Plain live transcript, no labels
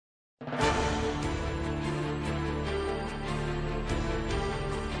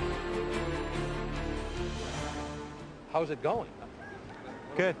How's it going?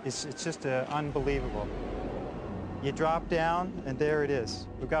 Good. It's just unbelievable. You drop down, and there it is.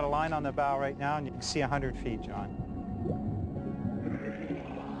 We've got a line on the bow right now, and you can see 100 feet, John.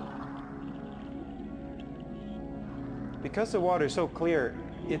 Because the water is so clear,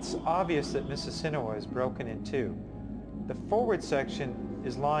 it's obvious that Mississinewa is broken in two. The forward section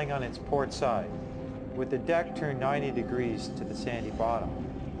is lying on its port side, with the deck turned 90 degrees to the sandy bottom,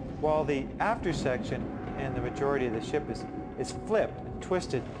 while the after section and the majority of the ship is flipped and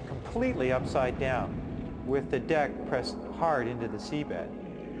twisted completely upside down, with the deck pressed hard into the seabed.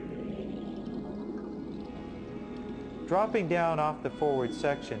 Dropping down off the forward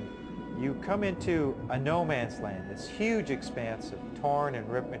section, you come into a no man's land, this huge expanse of torn and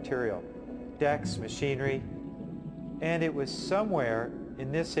ripped material, decks, machinery, and it was somewhere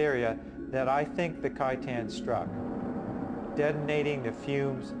in this area that I think the Kaiten struck, detonating the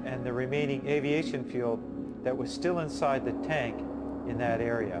fumes and the remaining aviation fuel that was still inside the tank in that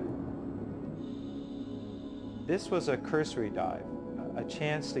area. This was a cursory dive, a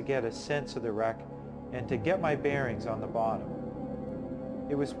chance to get a sense of the wreck and to get my bearings on the bottom.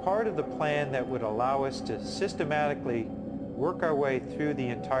 It was part of the plan that would allow us to systematically work our way through the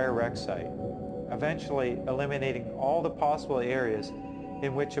entire wreck site, eventually eliminating all the possible areas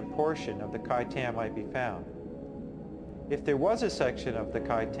in which a portion of the Kaiten might be found. If there was a section of the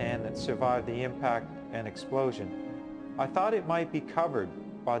Kaiten that survived the impact and explosion, I thought it might be covered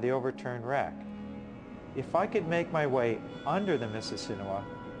by the overturned wreck. If I could make my way under the Mississinewa,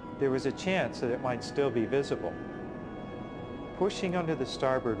 there was a chance that it might still be visible. Pushing under the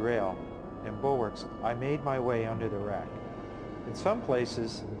starboard rail and bulwarks, I made my way under the wreck. In some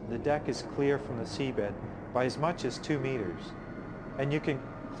places, the deck is clear from the seabed by as much as 2 meters, and you can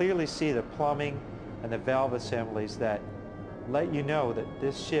clearly see the plumbing and the valve assemblies that let you know that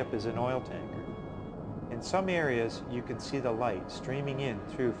this ship is an oil tanker. In some areas, you can see the light streaming in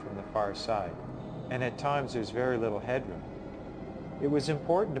through from the far side, and at times there's very little headroom. It was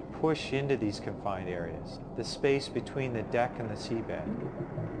important to push into these confined areas, the space between the deck and the seabed.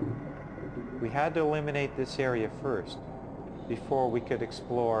 We had to eliminate this area first, before we could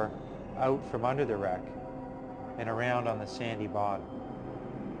explore out from under the wreck and around on the sandy bottom.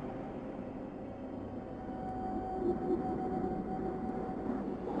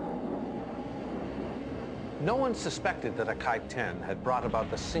 No one suspected that a Kaiten had brought about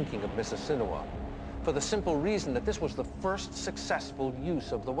the sinking of Mississinewa, for the simple reason that this was the first successful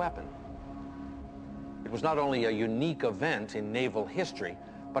use of the weapon. It was not only a unique event in naval history,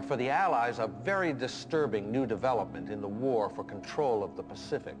 but for the Allies a very disturbing new development in the war for control of the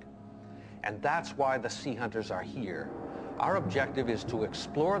Pacific. And that's why the Sea Hunters are here. Our objective is to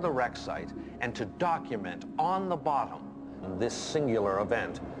explore the wreck site and to document on the bottom this singular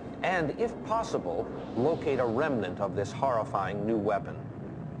event, and if possible, locate a remnant of this horrifying new weapon.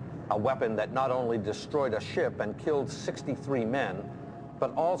 A weapon that not only destroyed a ship and killed 63 men,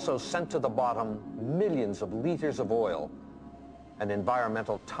 but also sent to the bottom millions of liters of oil, an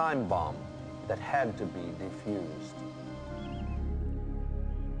environmental time bomb that had to be defused.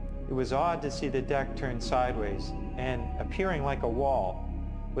 It was odd to see the deck turn sideways and appearing like a wall,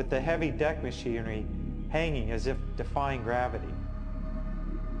 with the heavy deck machinery hanging as if defying gravity.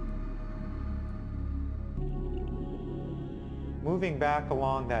 Moving back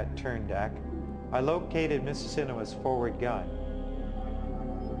along that turn deck, I located Mississinewa's forward gun.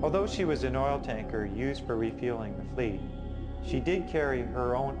 Although she was an oil tanker used for refueling the fleet, she did carry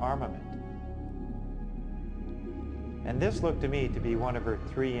her own armament. And this looked to me to be one of her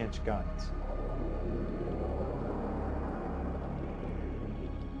 3-inch guns.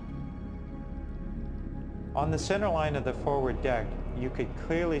 On the center line of the forward deck, you could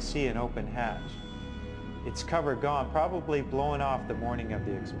clearly see an open hatch. Its cover gone, probably blown off the morning of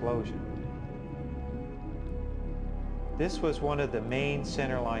the explosion. This was one of the main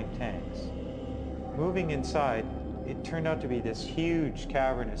centerline tanks. Moving inside, it turned out to be this huge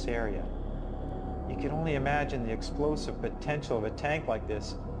cavernous area. You can only imagine the explosive potential of a tank like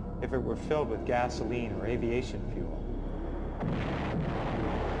this if it were filled with gasoline or aviation fuel.